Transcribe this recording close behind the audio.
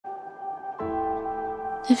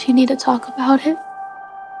If you need to talk about it,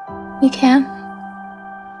 we can.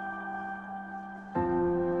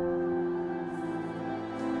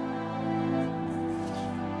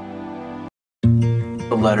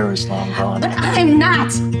 The letter is long gone. But I'm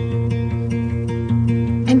not.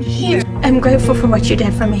 I'm here. I'm grateful for what you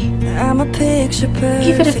did for me. I'm a picture perfect,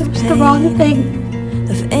 even if it was the wrong thing.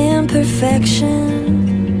 Of imperfection.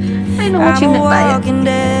 I know what you meant by it. I'm a walking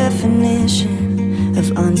definition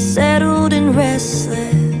of unsettled and restless.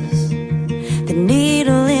 The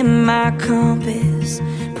needle in my compass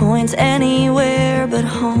points anywhere but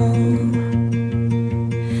home.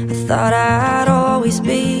 I thought I'd always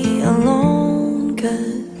be alone,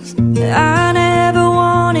 'cause I never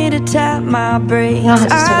wanted to tap my brakes.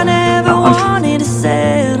 I never wanted to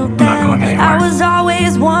settle down. I was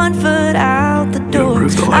always one foot out the door.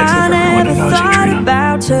 I never thought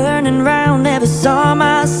about turning around. Never saw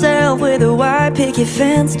myself with a white picket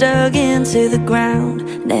fence dug into the ground.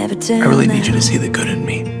 Never tell. I really need you to see the good in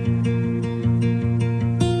me.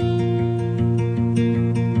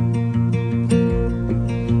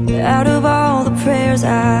 Out of all the prayers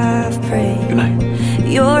I've prayed, Good night.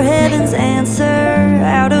 You're heaven's answer.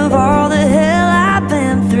 Out of all the hell I've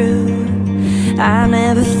been through, I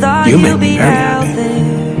never thought you'd be out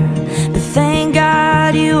there. But thank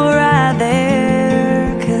God you were right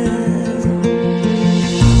there, 'cause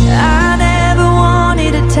I never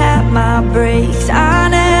wanted to tap my brakes. I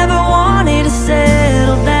never wanted to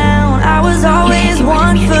settle down. I was always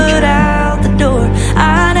one foot out the door.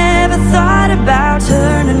 I never thought about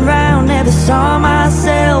turning around. Never saw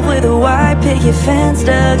myself with a white picket fence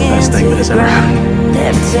dug into the ground.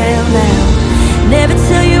 Never till now. Never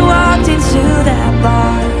till you walked into that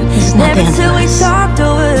bar. Never till we talked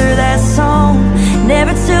over that song.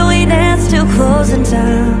 Never till we danced till closing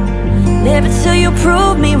time. Never till you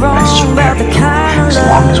proved me wrong about the kind of love. As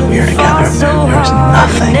long as we are together, there's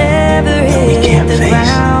nothing that we can't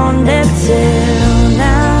face. Never till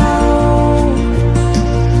now.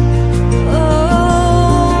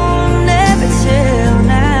 Oh, never till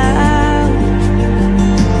now.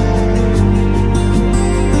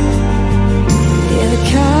 Yeah, the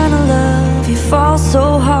kind of love you fall so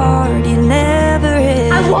hard you never hit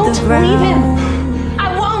the ground. I won't leave him. I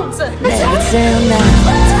won't. Never till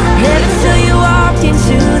now.